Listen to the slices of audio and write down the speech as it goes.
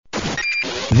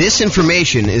This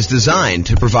information is designed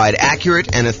to provide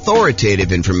accurate and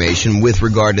authoritative information with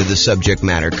regard to the subject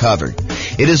matter covered.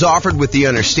 It is offered with the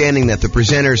understanding that the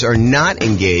presenters are not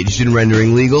engaged in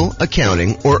rendering legal,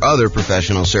 accounting, or other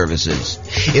professional services.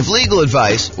 If legal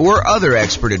advice or other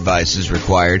expert advice is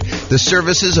required, the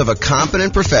services of a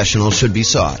competent professional should be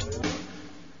sought.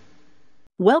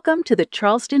 Welcome to the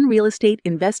Charleston Real Estate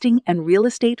Investing and Real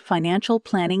Estate Financial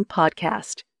Planning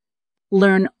Podcast.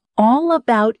 Learn all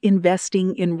about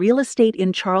investing in real estate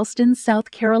in Charleston,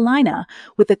 South Carolina,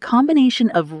 with a combination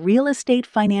of real estate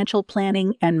financial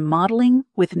planning and modeling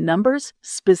with numbers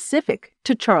specific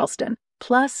to Charleston,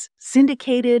 plus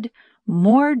syndicated,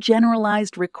 more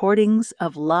generalized recordings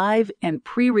of live and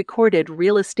pre-recorded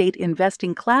real estate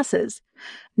investing classes,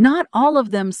 not all of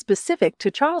them specific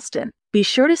to Charleston. Be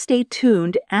sure to stay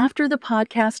tuned after the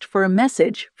podcast for a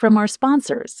message from our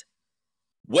sponsors.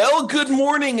 Well, good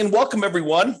morning and welcome,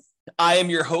 everyone. I am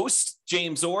your host,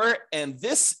 James Orr, and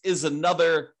this is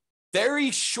another very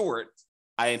short,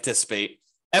 I anticipate,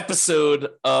 episode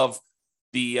of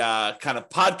the kind of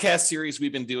podcast series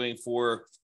we've been doing for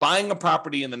buying a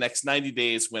property in the next 90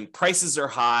 days when prices are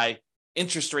high,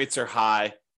 interest rates are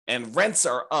high, and rents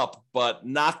are up, but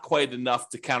not quite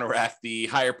enough to counteract the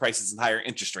higher prices and higher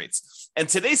interest rates. And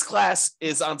today's class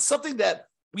is on something that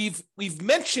we've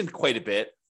mentioned quite a bit.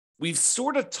 We've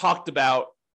sort of talked about,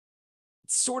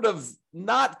 sort of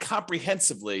not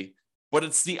comprehensively, but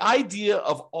it's the idea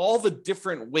of all the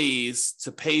different ways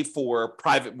to pay for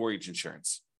private mortgage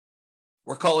insurance.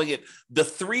 We're calling it the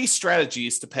 3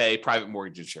 strategies to pay private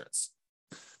mortgage insurance.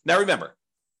 Now, remember,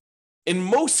 in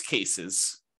most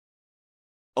cases,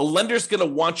 a lender's going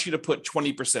to want you to put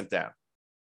 20% down.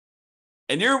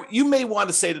 And you may want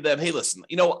to say to them, hey, listen,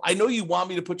 I know you want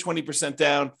me to put 20%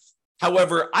 down.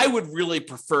 However, I would really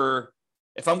prefer,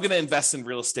 if I'm going to invest in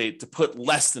real estate, to put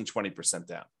less than 20%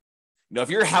 down.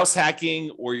 If you're house hacking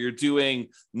or you're doing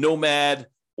nomad,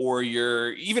 or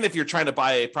even if you're trying to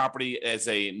buy a property as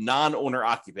a non-owner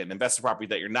occupant, investor property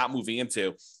that you're not moving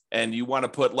into, and you want to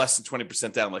put less than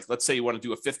 20% down, like let's say you want to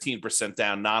do a 15%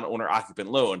 down non-owner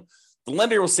occupant loan, the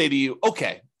lender will say to you,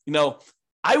 okay,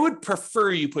 I would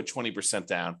prefer you put 20%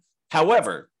 down.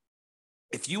 However,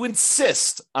 if you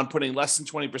insist on putting less than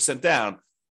 20% down,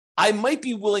 I might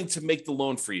be willing to make the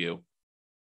loan for you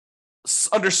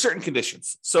under certain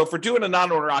conditions. So if we're doing a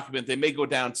non-owner occupant, they may go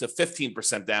down to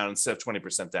 15% down instead of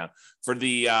 20% down. For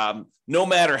the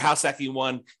nomad or house hacking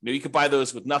one, you could buy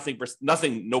those with nothing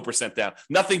percent down.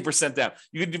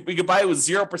 You could buy it with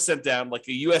 0% down, like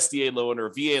a USDA loan or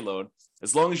a VA loan,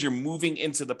 as long as you're moving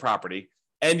into the property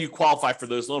and you qualify for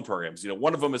those loan programs.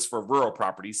 One of them is for rural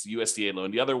properties, the USDA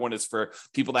loan. The other one is for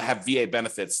people that have VA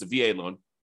benefits, the VA loan.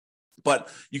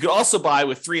 But you could also buy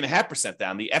with 3.5%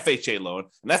 down, the FHA loan.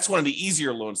 And that's one of the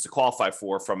easier loans to qualify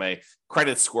for from a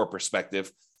credit score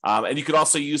perspective. And you could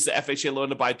also use the FHA loan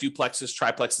to buy duplexes,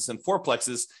 triplexes, and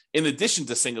fourplexes in addition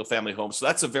to single family homes. So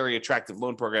that's a very attractive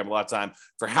loan program a lot of time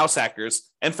for house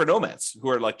hackers and for nomads who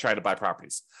are like trying to buy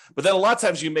properties. But then a lot of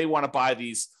times you may want to buy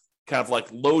these kind of like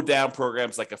low down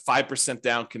programs, like a 5%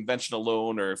 down conventional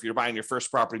loan, or if you're buying your first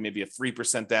property, maybe a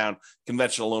 3% down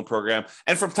conventional loan program.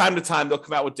 And from time to time, they'll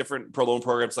come out with different loan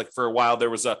programs. Like for a while, there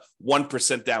was a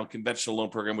 1% down conventional loan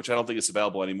program, which I don't think is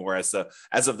available anymore as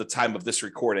of the time of this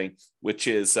recording, which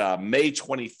is May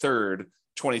 23rd,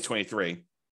 2023.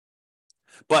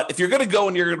 But if you're going to go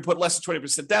and you're going to put less than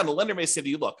 20% down, the lender may say to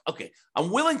you, look, okay, I'm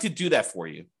willing to do that for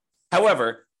you.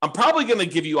 However, I'm probably going to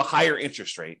give you a higher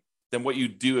interest rate than what you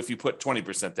do if you put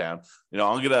 20% down.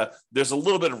 There's a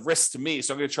little bit of risk to me,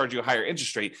 so I'm going to charge you a higher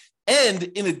interest rate. And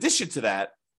in addition to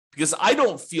that, because I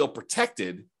don't feel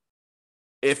protected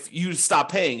if you stop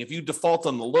paying, if you default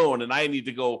on the loan and I need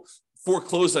to go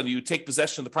foreclose on you, take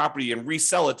possession of the property and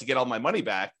resell it to get all my money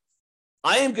back,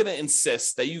 I am going to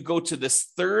insist that you go to this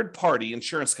third-party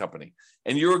insurance company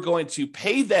and you're going to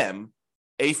pay them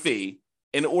a fee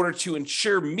in order to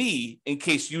insure me in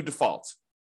case you default.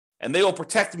 And they will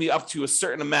protect me up to a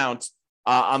certain amount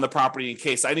on the property in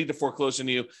case I need to foreclose on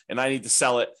you and I need to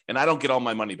sell it and I don't get all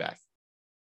my money back.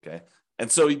 Okay. And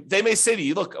so they may say to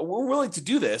you, look, we're willing to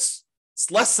do this.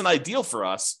 It's less than ideal for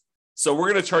us. So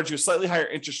we're going to charge you a slightly higher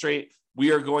interest rate.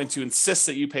 We are going to insist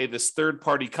that you pay this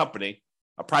third-party company,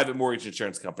 a private mortgage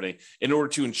insurance company, in order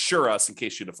to insure us in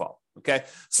case you default. Okay.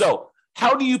 So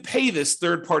how do you pay this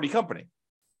third-party company?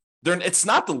 It's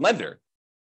not the lender.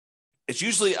 It's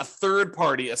usually a third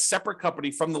party, a separate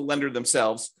company from the lender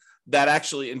themselves that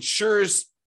actually insures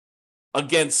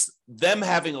against them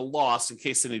having a loss in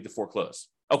case they need to foreclose.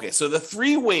 Okay, so the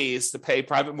 3 ways to pay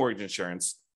private mortgage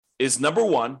insurance is, number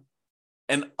 1,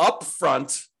 an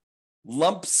upfront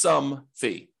lump sum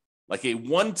fee, like a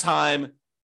one-time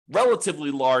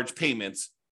relatively large payment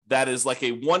that is like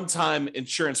a one-time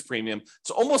insurance premium.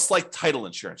 It's almost like title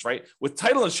insurance, right? With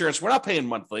title insurance, we're not paying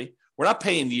monthly. We're not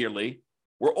paying yearly.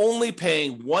 We're only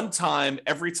paying one time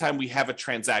every time we have a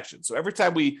transaction. So every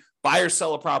time we buy or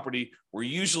sell a property, we're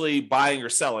usually buying or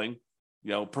selling,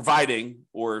 providing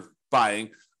or buying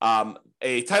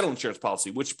a title insurance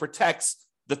policy, which protects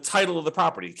the title of the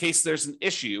property in case there's an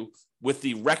issue with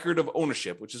the record of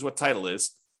ownership, which is what title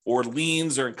is, or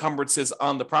liens or encumbrances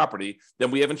on the property,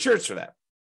 then we have insurance for that.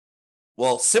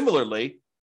 Well, similarly,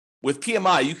 with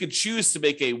PMI, you could choose to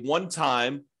make a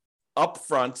one-time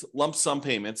upfront lump sum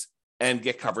payment and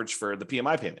get coverage for the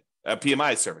PMI payment,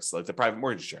 PMI service, like the private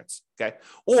mortgage insurance, okay?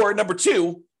 Or number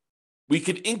two, we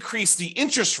could increase the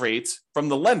interest rate from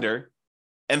the lender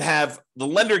and have the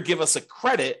lender give us a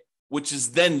credit, which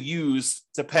is then used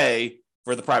to pay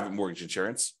for the private mortgage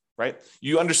insurance, right?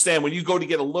 You understand when you go to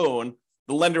get a loan,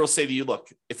 the lender will say to you, look,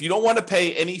 if you don't want to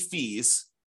pay any fees,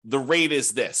 the rate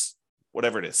is this,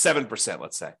 whatever it is, 7%,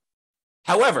 let's say.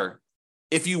 However,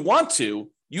 if you want to,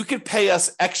 you could pay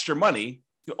us extra money.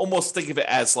 You almost think of it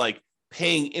as like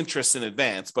paying interest in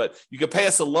advance, but you could pay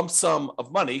us a lump sum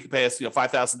of money. You could pay us,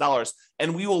 $5,000,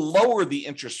 and we will lower the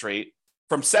interest rate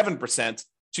from 7%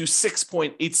 to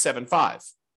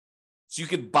 6.875. So you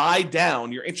could buy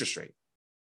down your interest rate.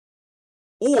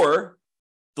 Or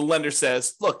the lender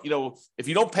says, look, if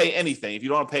you don't pay anything, if you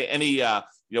don't want to pay any,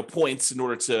 points in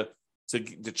order to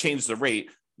change the rate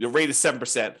is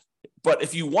 7%. But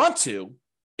if you want to,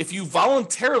 if you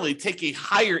voluntarily take a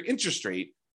higher interest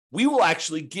rate, we will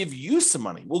actually give you some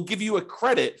money. We'll give you a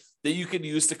credit that you can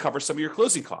use to cover some of your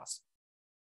closing costs.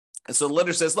 And so the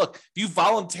lender says, look, if you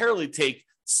voluntarily take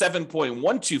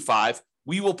 7.125,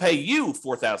 we will pay you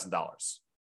 $4,000.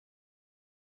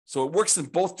 So it works in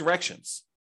both directions.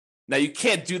 Now, you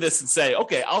can't do this and say,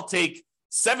 okay, I'll take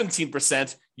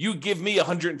 17%, you give me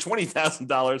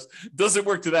 $120,000. Doesn't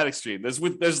work to that extreme.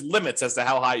 There's limits as to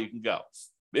how high you can go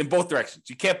in both directions.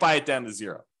 You can't buy it down to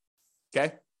zero,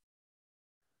 okay?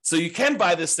 So you can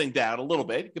buy this thing down a little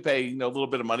bit. You can pay, a little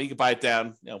bit of money. You can buy it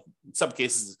down, in some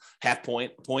cases, half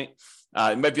point, a point.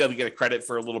 You might be able to get a credit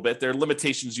for a little bit. There are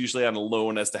limitations usually on a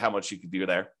loan as to how much you can do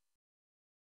there.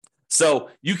 So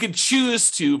you can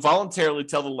choose to voluntarily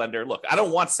tell the lender, look, I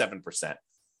don't want 7%.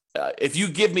 If you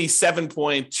give me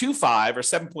 7.25 or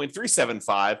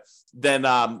 7.375,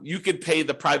 then you could pay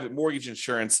the private mortgage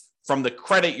insurance from the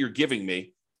credit you're giving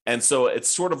me. And so it's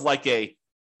sort of like a,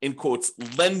 in quotes,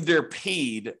 lender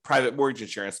paid private mortgage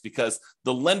insurance because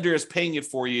the lender is paying it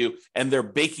for you and they're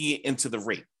baking it into the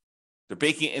rate. They're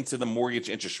baking it into the mortgage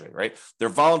interest rate, right?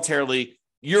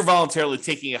 You're voluntarily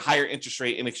taking a higher interest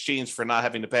rate in exchange for not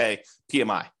having to pay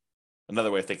PMI. Another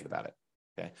way of thinking about it.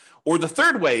 Okay. Or the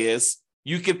third way is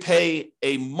you could pay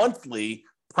a monthly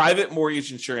private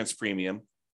mortgage insurance premium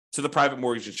to the private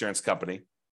mortgage insurance company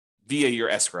via your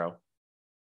escrow,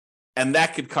 and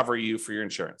that could cover you for your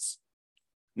insurance.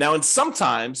 Now, and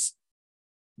sometimes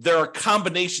there are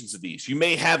combinations of these. You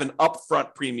may have an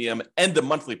upfront premium and a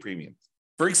monthly premium.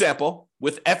 For example,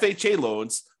 with FHA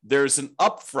loans, there's an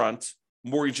upfront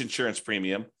mortgage insurance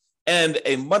premium and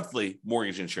a monthly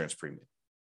mortgage insurance premium.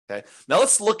 Okay. Now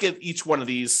let's look at each one of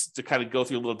these to kind of go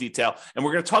through a little detail. And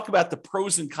we're going to talk about the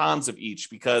pros and cons of each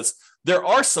because there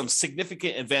are some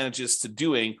significant advantages to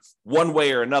doing one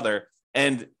way or another.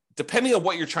 And depending on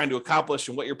what you're trying to accomplish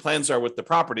and what your plans are with the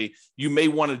property, you may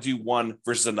want to do one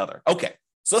versus another. Okay.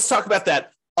 So let's talk about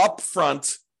that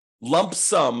upfront lump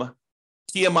sum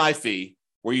PMI fee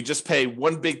where you just pay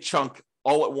one big chunk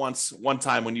all at once, one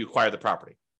time when you acquire the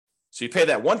property. So you pay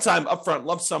that one time upfront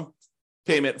lump sum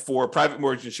payment for private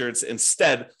mortgage insurance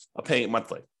instead of paying it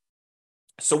monthly.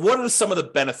 So what are some of the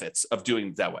benefits of doing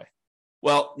it that way?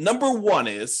 Well, number one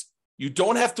is you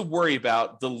don't have to worry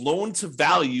about the loan to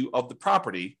value of the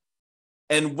property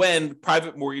and when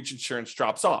private mortgage insurance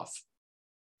drops off.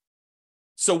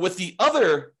 So with the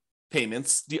other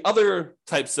payments, the other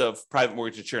types of private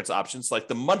mortgage insurance options, like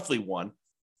the monthly one,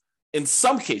 in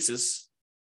some cases,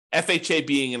 FHA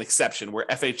being an exception, where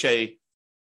FHA,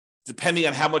 depending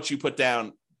on how much you put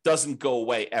down, doesn't go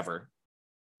away ever.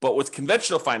 But with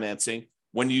conventional financing,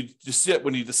 when you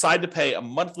decide to pay a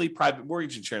monthly private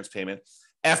mortgage insurance payment,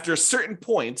 after a certain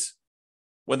point,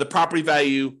 when the property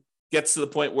value gets to the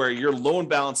point where your loan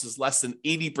balance is less than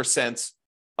 80%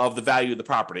 of the value of the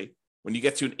property, when you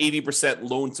get to an 80%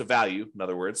 loan to value, in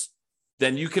other words,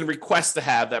 then you can request to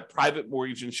have that private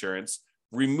mortgage insurance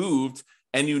removed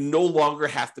and you no longer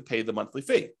have to pay the monthly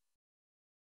fee.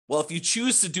 Well, if you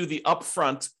choose to do the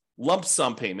upfront lump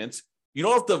sum payment, you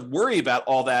don't have to worry about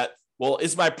all that. Well,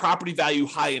 is my property value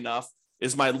high enough?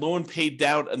 Is my loan paid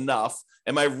down enough?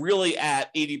 Am I really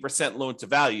at 80% loan to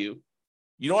value?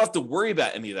 You don't have to worry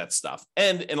about any of that stuff.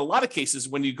 And in a lot of cases,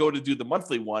 when you go to do the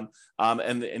monthly one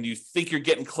and you think you're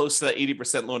getting close to that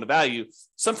 80% loan to value,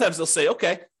 sometimes they'll say,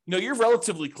 okay, you're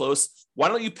relatively close. Why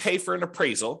don't you pay for an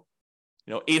appraisal?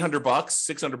 $800,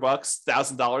 $600,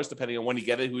 $1,000, depending on when you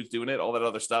get it, who's doing it, all that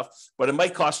other stuff. But it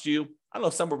might cost you, I don't know,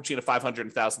 somewhere between $500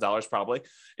 and $1,000 probably,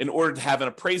 in order to have an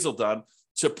appraisal done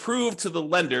to prove to the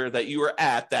lender that you are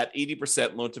at that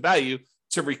 80% loan to value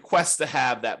to request to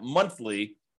have that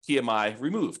monthly PMI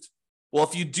removed. Well,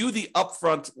 if you do the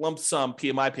upfront lump sum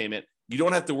PMI payment, you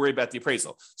don't have to worry about the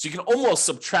appraisal. So you can almost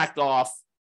subtract off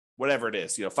whatever it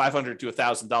is, $500 to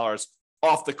 $1,000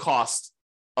 off the cost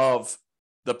of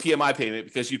the PMI payment,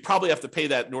 because you'd probably have to pay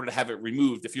that in order to have it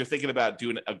removed if you're thinking about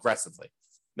doing it aggressively.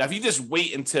 Now, if you just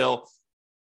wait until,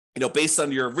 based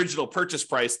on your original purchase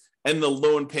price and the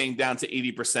loan paying down to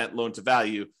 80% loan to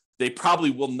value, they probably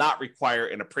will not require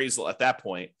an appraisal at that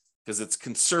point, because it's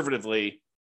conservatively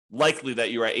likely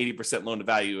that you're at 80% loan to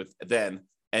value then,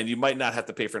 and you might not have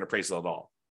to pay for an appraisal at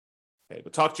all. Okay,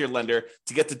 but talk to your lender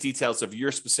to get the details of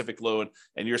your specific loan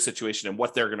and your situation and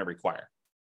what they're going to require.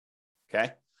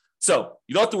 Okay, so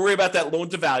you don't have to worry about that loan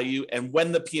to value and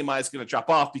when the PMI is going to drop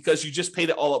off, because you just paid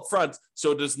it all up front,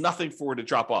 so there's nothing for it to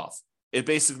drop off. It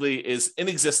basically is in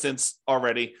existence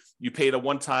already. You paid a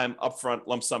one-time upfront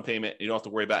lump sum payment, and you don't have to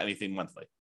worry about anything monthly.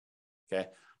 Okay,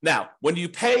 now when you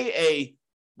pay a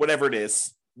whatever it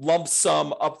is, lump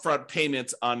sum upfront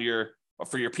payments for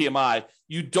your PMI,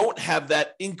 you don't have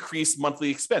that increased monthly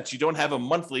expense. You don't have a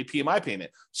monthly PMI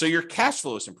payment. So your cash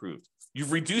flow is improved.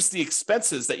 You've reduced the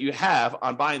expenses that you have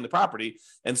on buying the property.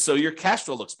 And so your cash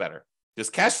flow looks better, because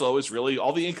cash flow is really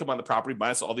all the income on the property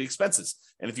minus all the expenses.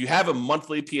 And if you have a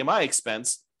monthly PMI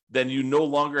expense, then you no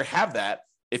longer have that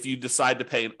if you decide to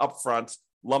pay an upfront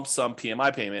lump sum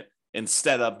PMI payment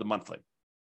instead of the monthly.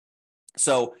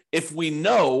 So if we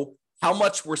know how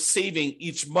much we're saving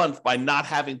each month by not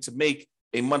having to make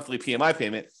a monthly PMI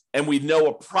payment, and we know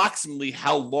approximately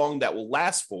how long that will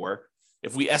last for,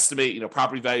 if we estimate,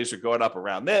 property values are going up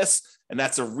around this, and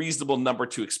that's a reasonable number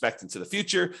to expect into the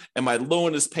future, and my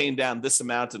loan is paying down this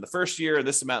amount in the first year and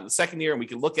this amount in the second year, and we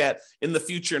can look at in the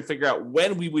future and figure out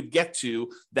when we would get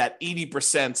to that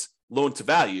 80% loan to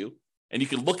value. And you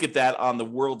can look at that on the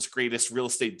world's greatest real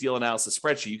estate deal analysis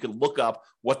spreadsheet. You can look up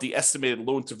what the estimated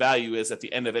loan to value is at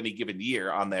the end of any given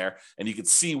year on there. And you can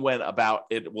see when about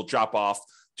it will drop off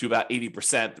to about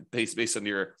 80% based on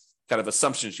your kind of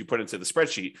assumptions you put into the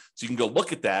spreadsheet. So you can go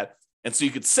look at that. And so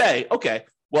you could say, okay,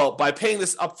 well, by paying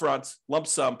this upfront lump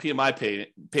sum PMI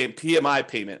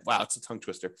payment, wow, it's a tongue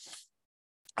twister,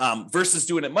 versus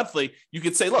doing it monthly, you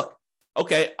could say, look,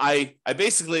 okay, I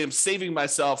basically am saving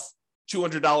myself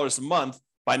 $200 a month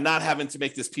by not having to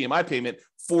make this PMI payment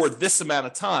for this amount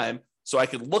of time. So I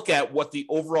could look at what the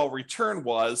overall return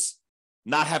was,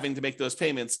 not having to make those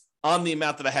payments on the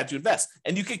amount that I had to invest.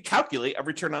 And you could calculate a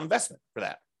return on investment for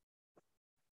that.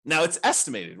 Now it's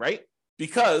estimated, right?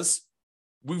 Because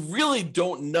we really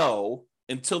don't know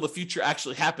until the future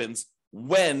actually happens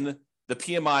when the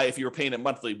PMI, if you were paying it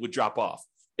monthly, would drop off.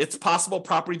 It's possible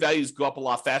property values go up a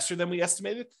lot faster than we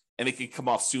estimated, and it can come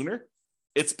off sooner.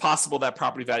 It's possible that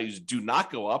property values do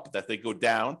not go up, that they go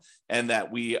down, and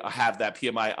that we have that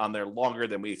PMI on there longer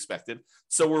than we expected.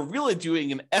 So we're really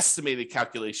doing an estimated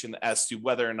calculation as to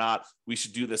whether or not we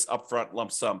should do this upfront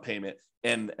lump sum payment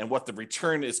and what the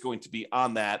return is going to be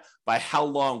on that by how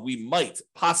long we might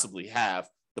possibly have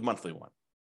the monthly one.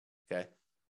 Okay.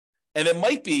 And it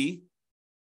might be,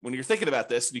 when you're thinking about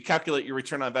this, and you calculate your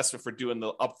return on investment for doing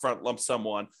the upfront lump sum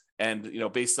one, and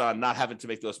based on not having to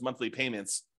make those monthly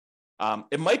payments,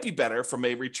 it might be better from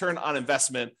a return on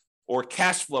investment or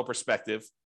cash flow perspective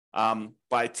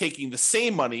by taking the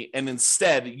same money and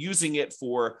instead using it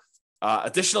for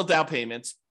additional down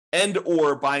payments and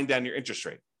or buying down your interest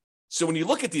rate. So when you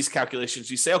look at these calculations,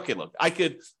 you say, okay, look,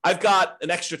 I've got an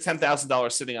extra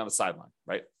 $10,000 sitting on the sideline,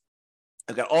 right?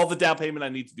 I've got all the down payment I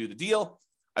need to do the deal.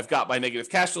 I've got my negative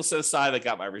cash flow set aside. I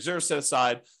got my reserves set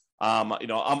aside. I'm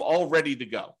all ready to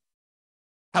go.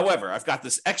 However, I've got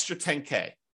this extra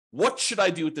 10K. What should I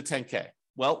do with the 10K?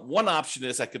 Well, one option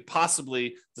is I could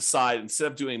possibly decide, instead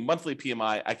of doing monthly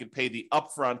PMI, I could pay the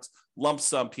upfront lump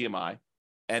sum PMI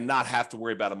and not have to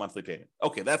worry about a monthly payment.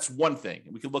 Okay, that's one thing.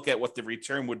 We could look at what the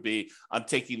return would be on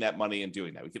taking that money and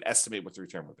doing that. We could estimate what the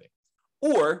return would be.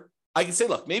 Or I could say,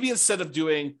 look, maybe instead of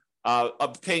doing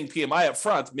paying PMI up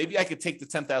front, maybe I could take the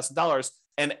 $10,000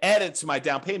 and add it to my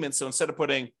down payment. So instead of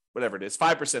putting whatever it is,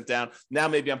 5% down, now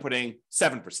maybe I'm putting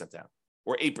 7% down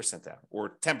or 8% down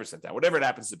or 10% down, whatever it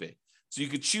happens to be. So you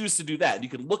could choose to do that. You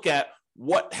can look at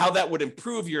how that would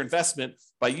improve your investment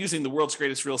by using the world's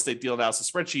greatest real estate deal analysis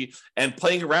spreadsheet and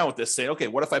playing around with this, saying, okay,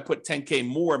 what if I put 10K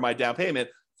more in my down payment?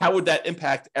 How would that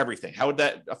impact everything? How would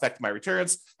that affect my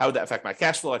returns? How would that affect my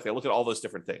cash flow? Like, I look at all those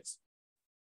different things.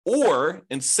 Or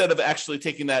instead of actually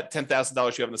taking that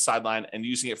 $10,000 you have on the sideline and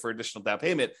using it for additional down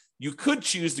payment, you could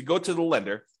choose to go to the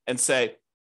lender and say,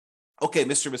 okay,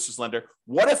 Mr. and Mrs. Lender,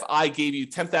 what if I gave you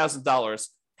 $10,000?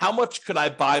 How much could I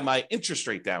buy my interest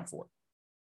rate down for?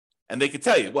 And they could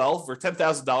tell you, well, for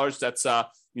 $10,000, that's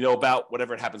about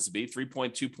whatever it happens to be,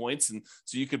 3.2 points. And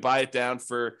so you could buy it down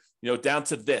for, down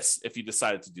to this if you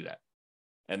decided to do that.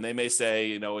 And they may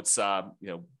say, it's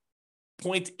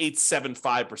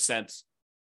 0.875%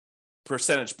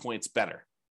 percentage points better.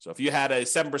 So if you had a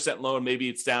 7% loan, maybe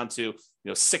it's down to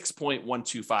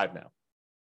 6.125 now.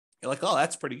 You're like, oh,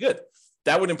 that's pretty good.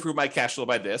 That would improve my cash flow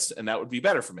by this, and that would be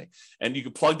better for me. And you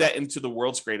could plug that into the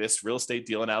world's greatest real estate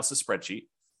deal analysis spreadsheet,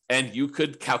 and you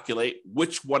could calculate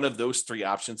which one of those three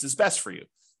options is best for you.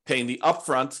 Paying the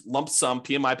upfront lump sum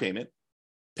PMI payment,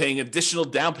 paying additional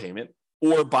down payment,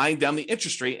 or buying down the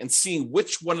interest rate and seeing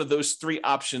which one of those three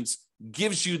options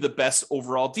gives you the best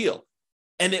overall deal.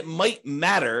 And it might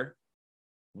matter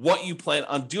what you plan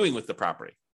on doing with the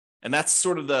property. And that's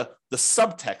sort of the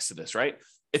subtext of this, right?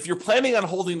 If you're planning on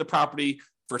holding the property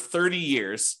for 30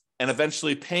 years and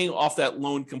eventually paying off that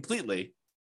loan completely,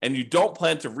 and you don't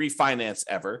plan to refinance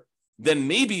ever, then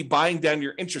maybe buying down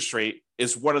your interest rate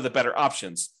is one of the better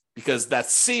options because that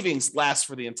savings lasts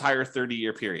for the entire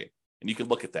 30-year period. And you can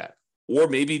look at that. Or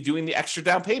maybe doing the extra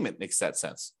down payment makes that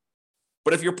sense.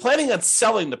 But if you're planning on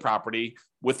selling the property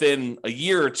within a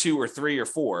year or two or three or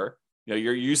four,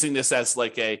 you're using this as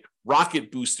like a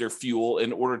rocket booster fuel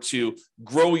in order to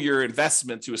grow your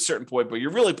investment to a certain point, but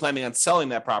you're really planning on selling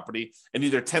that property and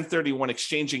either 1031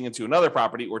 exchanging into another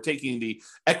property or taking the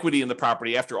equity in the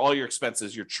property after all your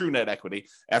expenses, your true net equity,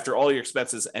 after all your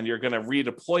expenses, and you're going to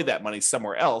redeploy that money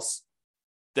somewhere else,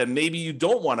 then maybe you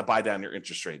don't want to buy down your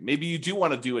interest rate. Maybe you do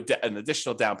want to do an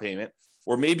additional down payment,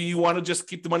 or maybe you want to just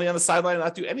keep the money on the sideline and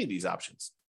not do any of these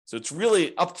options. So it's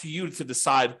really up to you to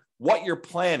decide what your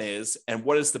plan is and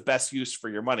what is the best use for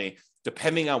your money,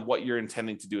 depending on what you're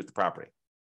intending to do with the property.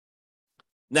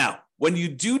 Now, when you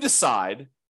do decide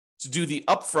to do the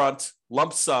upfront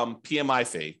lump sum PMI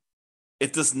fee,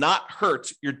 it does not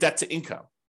hurt your debt to income,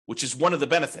 which is one of the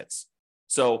benefits.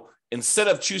 So instead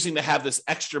of choosing to have this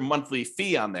extra monthly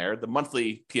fee on there, the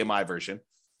monthly PMI version,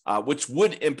 which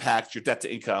would impact your debt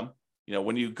to income,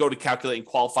 when you go to calculate and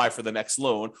qualify for the next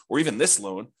loan or even this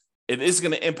loan, it is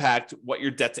going to impact what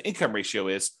your debt to income ratio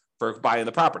is for buying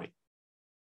the property.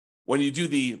 When you do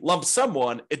the lump sum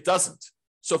one, it doesn't.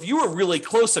 So if you were really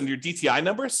close on your DTI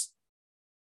numbers,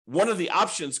 one of the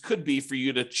options could be for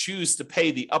you to choose to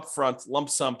pay the upfront lump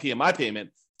sum PMI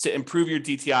payment to improve your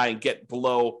DTI and get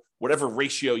below whatever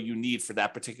ratio you need for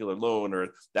that particular loan or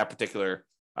that particular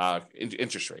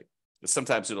interest rate. Because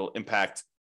sometimes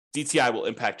DTI will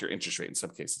impact your interest rate in some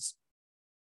cases.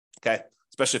 Okay.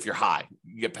 Especially if you're high,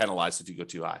 you get penalized if you go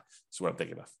too high. That's what I'm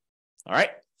thinking of. All right.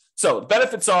 So the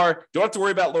benefits are you don't have to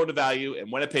worry about loan to value. And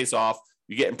when it pays off,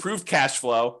 you get improved cash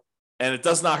flow and it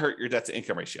does not hurt your debt to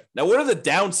income ratio. Now, what are the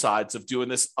downsides of doing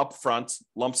this upfront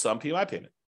lump sum PMI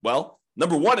payment? Well,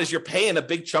 number one is you're paying a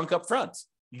big chunk up front.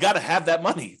 You got to have that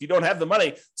money. If you don't have the money,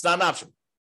 it's not an option.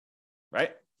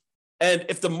 Right. And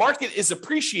if the market is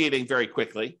appreciating very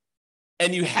quickly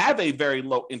and you have a very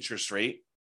low interest rate,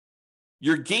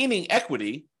 you're gaining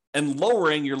equity and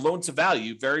lowering your loan to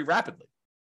value very rapidly,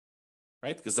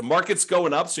 right? Because the market's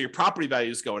going up, so your property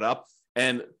value is going up,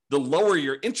 and the lower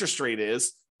your interest rate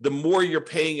is, the more you're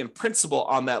paying in principal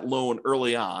on that loan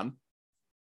early on.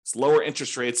 It's lower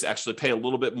interest rates actually pay a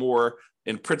little bit more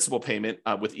in principal payment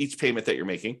with each payment that you're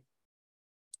making.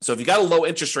 So if you got a low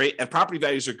interest rate and property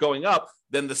values are going up,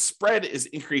 then the spread is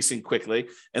increasing quickly.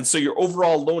 And so your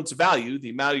overall loan to value,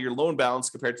 the amount of your loan balance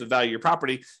compared to the value of your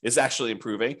property, is actually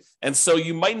improving. And so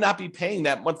you might not be paying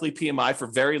that monthly PMI for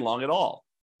very long at all.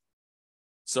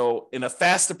 So in a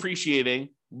fast appreciating,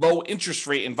 low interest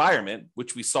rate environment,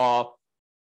 which we saw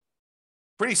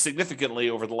pretty significantly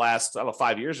over the last,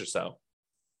 5 years or so,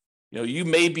 you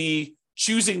may be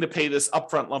choosing to pay this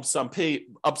upfront lump sum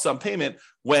payment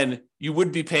when you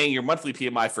would be paying your monthly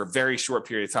PMI for a very short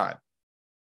period of time.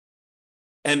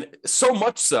 And so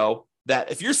much so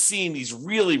that if you're seeing these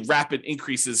really rapid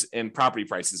increases in property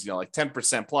prices, like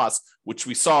 10% plus, which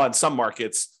we saw in some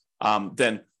markets,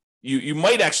 then you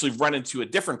might actually run into a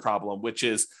different problem, which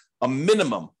is a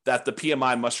minimum that the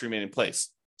PMI must remain in place.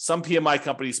 Some PMI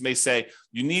companies may say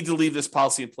you need to leave this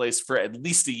policy in place for at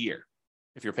least a year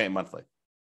if you're paying monthly.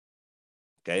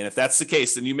 Okay, and if that's the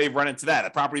case, then you may run into that.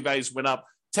 If property values went up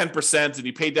 10% and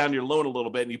you pay down your loan a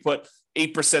little bit and you put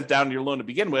 8% down your loan to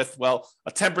begin with, well,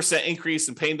 a 10% increase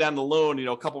in paying down the loan,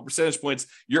 a couple of percentage points,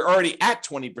 you're already at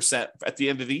 20% at the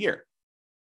end of the year.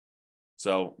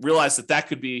 So realize that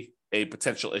could be a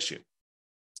potential issue.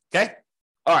 Okay.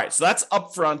 All right. So that's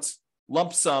upfront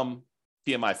lump sum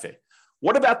PMI fee.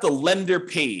 What about the lender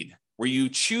paid, where you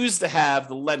choose to have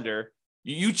the lender,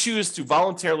 you choose to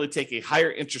voluntarily take a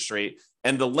higher interest rate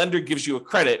and the lender gives you a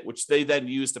credit, which they then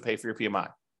use to pay for your PMI?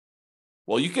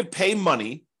 Well, you could pay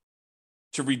money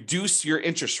to reduce your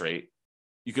interest rate.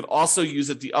 You could also use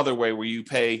it the other way, where you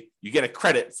get a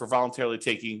credit for voluntarily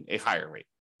taking a higher rate.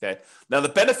 Okay. Now, the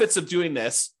benefits of doing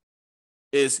this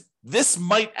is this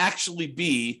might actually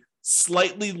be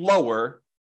slightly lower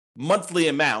monthly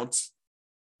amount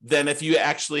than if you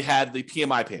actually had the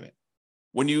PMI payment.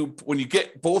 When you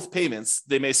get both payments,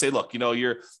 they may say, look,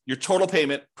 your total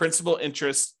payment, principal,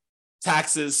 interest,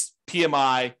 taxes,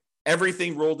 PMI,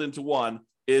 everything rolled into one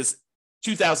is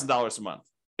 $2,000 a month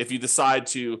if you decide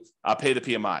to pay the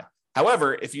PMI.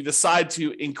 However, if you decide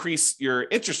to increase your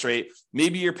interest rate,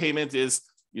 maybe your payment is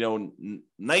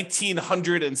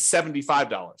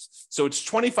 $1,975. So it's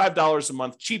 $25 a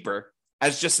month cheaper,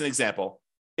 as just an example,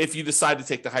 if you decide to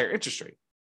take the higher interest rate.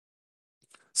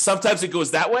 Sometimes it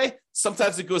goes that way.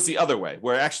 Sometimes it goes the other way,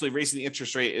 where actually raising the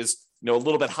interest rate is a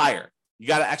little bit higher. You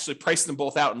got to actually price them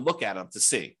both out and look at them to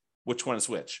see which one is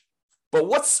which. But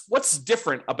what's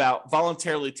different about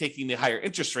voluntarily taking the higher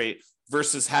interest rate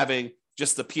versus having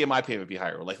just the PMI payment be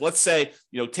higher? Like, let's say,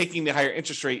 taking the higher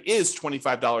interest rate is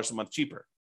 $25 a month cheaper.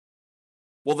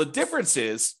 Well, the difference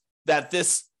is that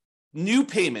this new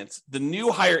payment, the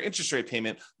new higher interest rate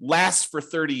payment, lasts for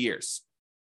 30 years.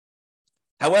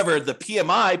 However, the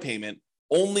PMI payment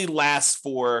only lasts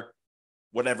for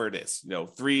whatever it is,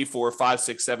 3, 4, 5,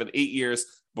 6, 7, 8 years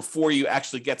before you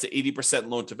actually get to 80%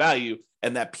 loan to value.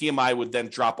 And that PMI would then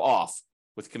drop off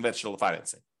with conventional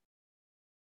financing.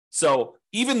 So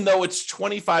even though it's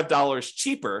 $25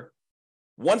 cheaper,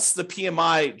 once the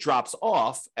PMI drops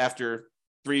off after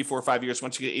 3, 4, 5 years,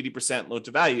 once you get 80% loan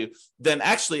to value, then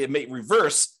actually it may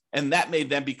reverse, and that may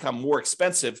then become more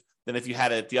expensive than if you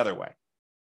had it the other way.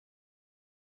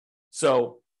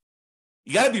 So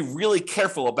you got to be really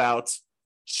careful about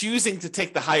choosing to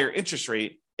take the higher interest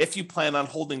rate if you plan on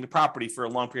holding the property for a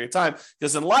long period of time,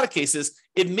 because in a lot of cases,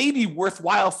 it may be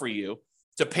worthwhile for you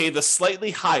to pay the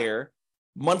slightly higher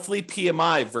monthly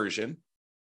PMI version,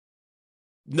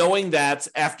 knowing that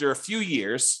after a few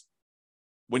years,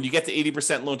 when you get to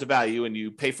 80% loan to value and you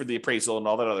pay for the appraisal and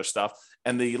all that other stuff,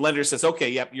 and the lender says,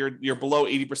 okay, yep, you're below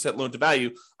 80% loan to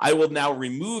value, I will now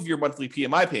remove your monthly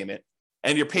PMI payment,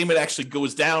 and your payment actually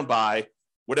goes down by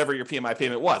whatever your PMI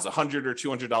payment was, $100 or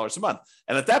 $200 a month.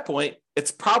 And at that point,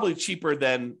 it's probably cheaper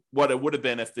than what it would have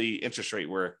been if the interest rate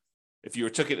if you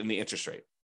took it in the interest rate.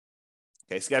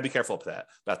 Okay, so you got to be careful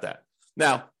about that.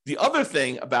 Now, the other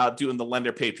thing about doing the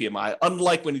lender pay PMI,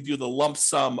 unlike when you do the lump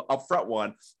sum upfront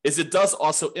one, is it does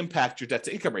also impact your debt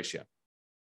to income ratio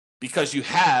because you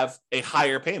have a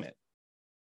higher payment.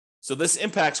 So this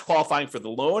impacts qualifying for the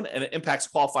loan, and it impacts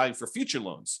qualifying for future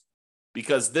loans,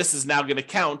 because this is now going to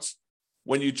count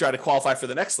when you try to qualify for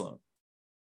the next loan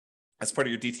as part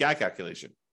of your DTI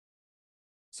calculation.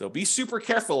 So be super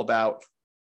careful about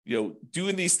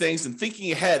doing these things and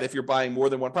thinking ahead if you're buying more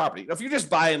than one property. Now, if you're just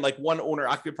buying like one owner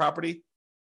occupied property,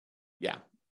 yeah,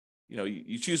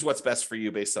 you choose what's best for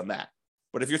you based on that.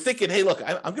 But if you're thinking, hey, look,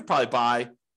 I'm going to probably buy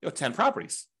 10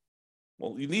 properties.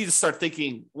 Well, you need to start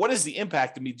thinking, what is the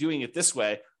impact of me doing it this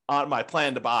way on my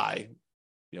plan to buy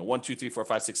 1, 2, 3, 4,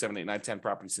 5, 6, 7, 8, 9, 10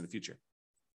 properties in the future?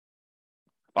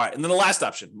 All right. And then the last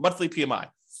option, monthly PMI.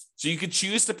 So you could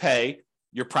choose to pay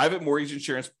your private mortgage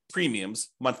insurance premiums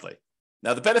monthly.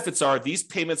 Now, the benefits are these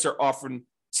payments are often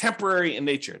temporary in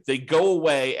nature. They go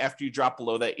away after you drop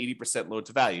below that 80% loan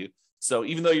to value. So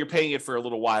even though you're paying it for a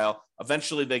little while,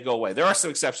 eventually they go away. There are some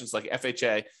exceptions like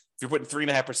FHA. If you're putting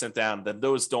 3.5% down, then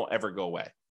those don't ever go away.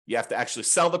 You have to actually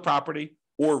sell the property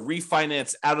or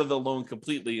refinance out of the loan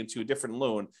completely into a different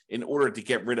loan in order to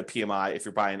get rid of PMI if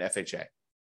you're buying FHA.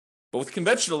 But with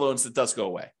conventional loans, it does go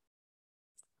away.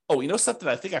 Oh, something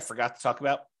I think I forgot to talk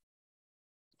about?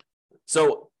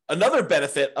 So another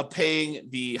benefit of paying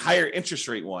the higher interest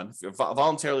rate one, if you're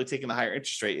voluntarily taking the higher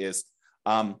interest rate, is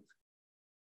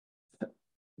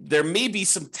there may be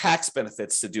some tax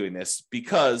benefits to doing this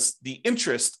because the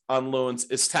interest on loans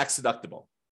is tax deductible.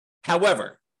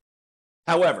 However,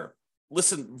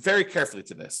 listen very carefully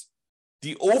to this.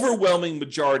 The overwhelming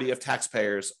majority of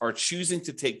taxpayers are choosing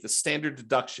to take the standard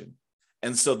deduction,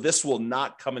 and so this will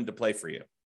not come into play for you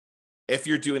if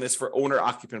you're doing this for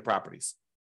owner-occupant properties.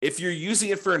 If you're using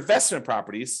it for investment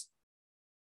properties,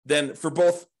 then for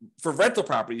rental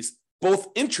properties, both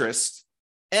interest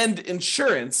and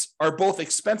insurance are both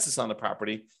expenses on the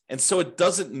property. And so it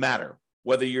doesn't matter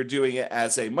whether you're doing it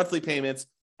as a monthly payment,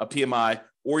 a PMI,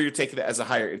 or you're taking it as a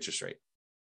higher interest rate.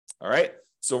 All right.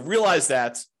 So realize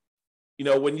that, if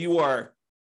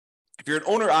you're an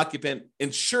owner occupant,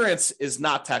 insurance is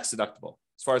not tax deductible,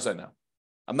 as far as I know.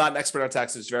 I'm not an expert on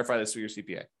taxes. Verify this with your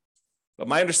CPA. But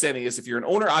my understanding is if you're an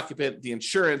owner occupant, the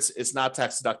insurance is not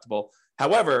tax deductible.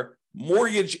 However,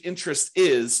 mortgage interest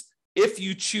is if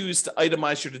you choose to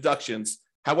itemize your deductions.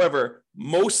 However,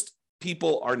 most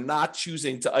people are not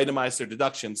choosing to itemize their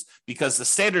deductions because the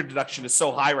standard deduction is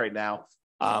so high right now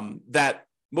that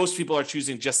most people are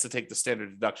choosing just to take the standard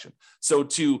deduction. So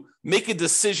to make a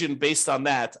decision based on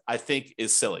that, I think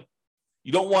is silly.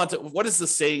 You don't want to, what is the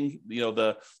saying?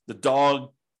 The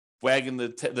dog wagging the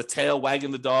tail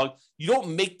wagging the dog. You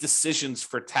don't make decisions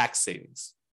for tax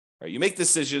savings, right? You make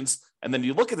decisions and then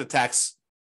you look at the tax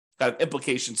kind of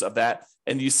implications of that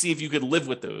and you see if you could live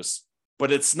with those.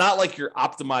 But it's not like you're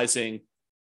optimizing.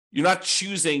 You're not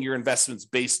choosing your investments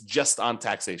based just on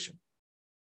taxation.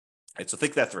 All right, so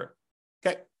think that through.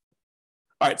 Okay.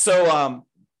 All right, so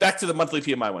back to the monthly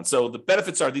PMI one. So the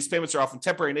benefits are these payments are often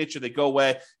temporary in nature. They go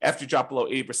away after you drop below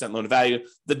 80% loan to value.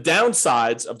 The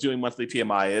downsides of doing monthly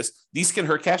PMI is these can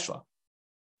hurt cash flow.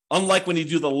 Unlike when you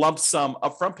do the lump sum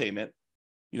upfront payment,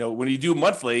 when you do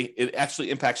monthly, it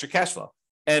actually impacts your cash flow.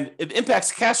 And it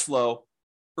impacts cash flow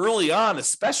early on,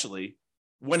 especially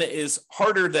when it is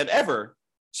harder than ever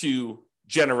to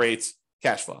generate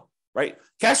cash flow, right?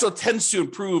 Cash flow tends to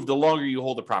improve the longer you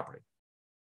hold a property.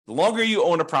 The longer you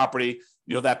own a property,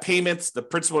 that payment, the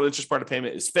principal and interest part of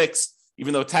payment is fixed,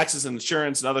 even though taxes and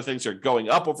insurance and other things are going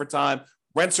up over time.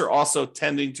 Rents are also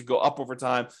tending to go up over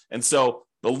time. And so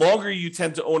the longer you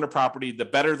tend to own a property, the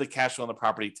better the cash flow on the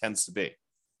property tends to be.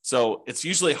 So it's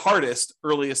usually hardest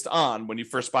earliest on when you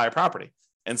first buy a property.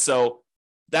 And so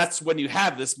that's when you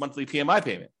have this monthly PMI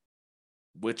payment,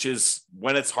 which is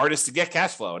when it's hardest to get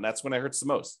cash flow. And that's when it hurts the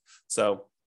most. So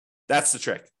that's the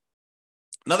trick.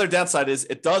 Another downside is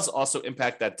it does also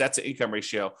impact that debt to income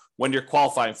ratio when you're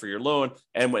qualifying for your loan,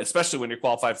 and especially when you're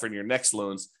qualifying for your next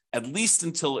loans, at least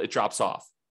until it drops off.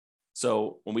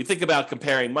 So when we think about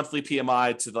comparing monthly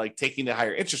PMI to taking the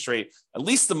higher interest rate, at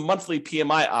least the monthly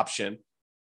PMI option,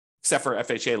 except for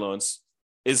FHA loans,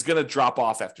 is going to drop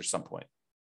off after some point.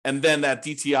 And then that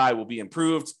DTI will be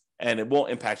improved and it won't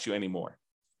impact you anymore.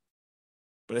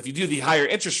 But if you do the higher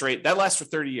interest rate, that lasts for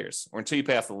 30 years or until you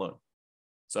pay off the loan.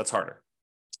 So that's harder.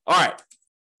 All right.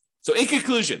 So in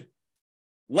conclusion,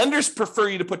 lenders prefer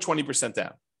you to put 20%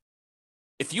 down.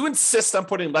 If you insist on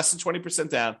putting less than 20%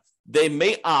 down, they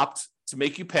may opt to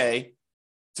make you pay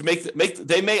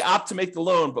they may opt to make the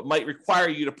loan, but might require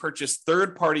you to purchase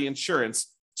third-party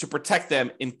insurance to protect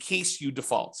them in case you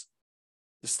default.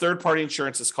 This third-party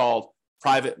insurance is called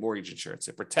private mortgage insurance.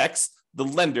 It protects the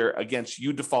lender against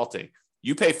you defaulting.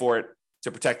 You pay for it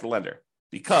to protect the lender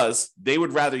because they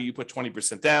would rather you put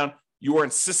 20% down. You are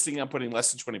insisting on putting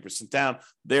less than 20% down.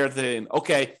 They're then,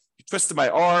 okay, you twisted my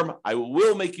arm. I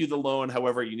will make you the loan.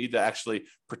 However, you need to actually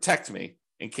protect me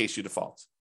in case you default.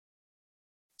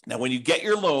 Now, when you get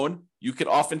your loan, you can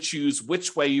often choose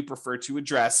which way you prefer to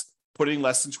address putting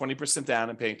less than 20% down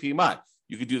and paying PMI.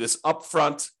 You could do this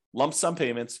upfront lump sum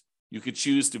payments. You could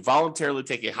choose to voluntarily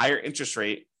take a higher interest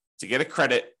rate to get a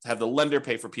credit to have the lender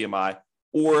pay for PMI,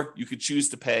 or you could choose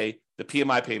to pay the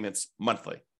PMI payments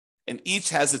monthly. And each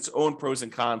has its own pros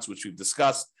and cons, which we've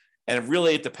discussed. And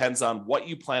really, it depends on what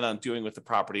you plan on doing with the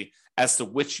property as to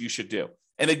which you should do.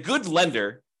 And a good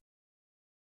lender,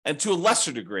 and to a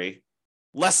lesser degree,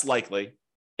 less likely,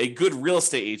 a good real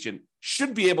estate agent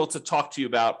should be able to talk to you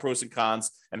about pros and cons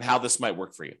and how this might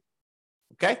work for you.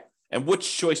 Okay? And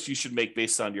which choice you should make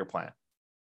based on your plan.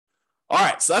 All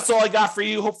right, so that's all I got for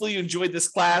you. Hopefully you enjoyed this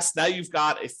class. Now you've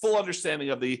got a full understanding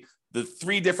of the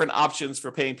three different options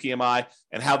for paying PMI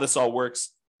and how this all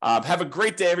works. Have a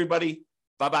great day, everybody.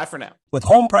 Bye-bye for now. With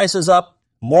home prices up,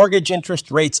 mortgage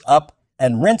interest rates up,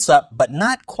 and rents up, but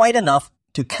not quite enough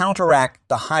to counteract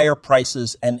the higher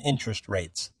prices and interest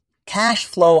rates. Cash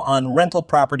flow on rental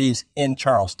properties in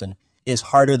Charleston is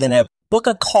harder than ever. Book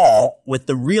a call with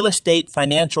the Real Estate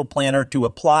Financial Planner to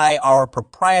apply our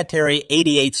proprietary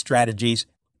 88 strategies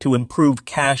to improve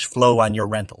cash flow on your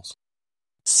rentals.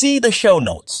 See the show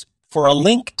notes for a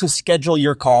link to schedule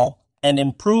your call and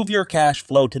improve your cash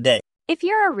flow today. If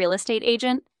you're a real estate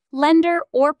agent, lender,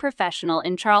 or professional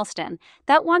in Charleston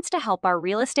that wants to help our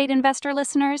real estate investor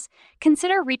listeners,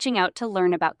 consider reaching out to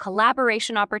learn about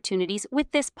collaboration opportunities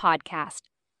with this podcast.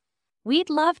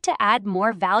 We'd love to add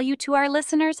more value to our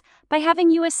listeners by having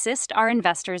you assist our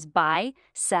investors buy,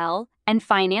 sell, and and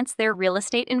finance their real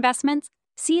estate investments?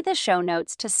 See the show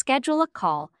notes to schedule a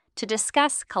call to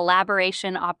discuss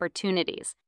collaboration opportunities.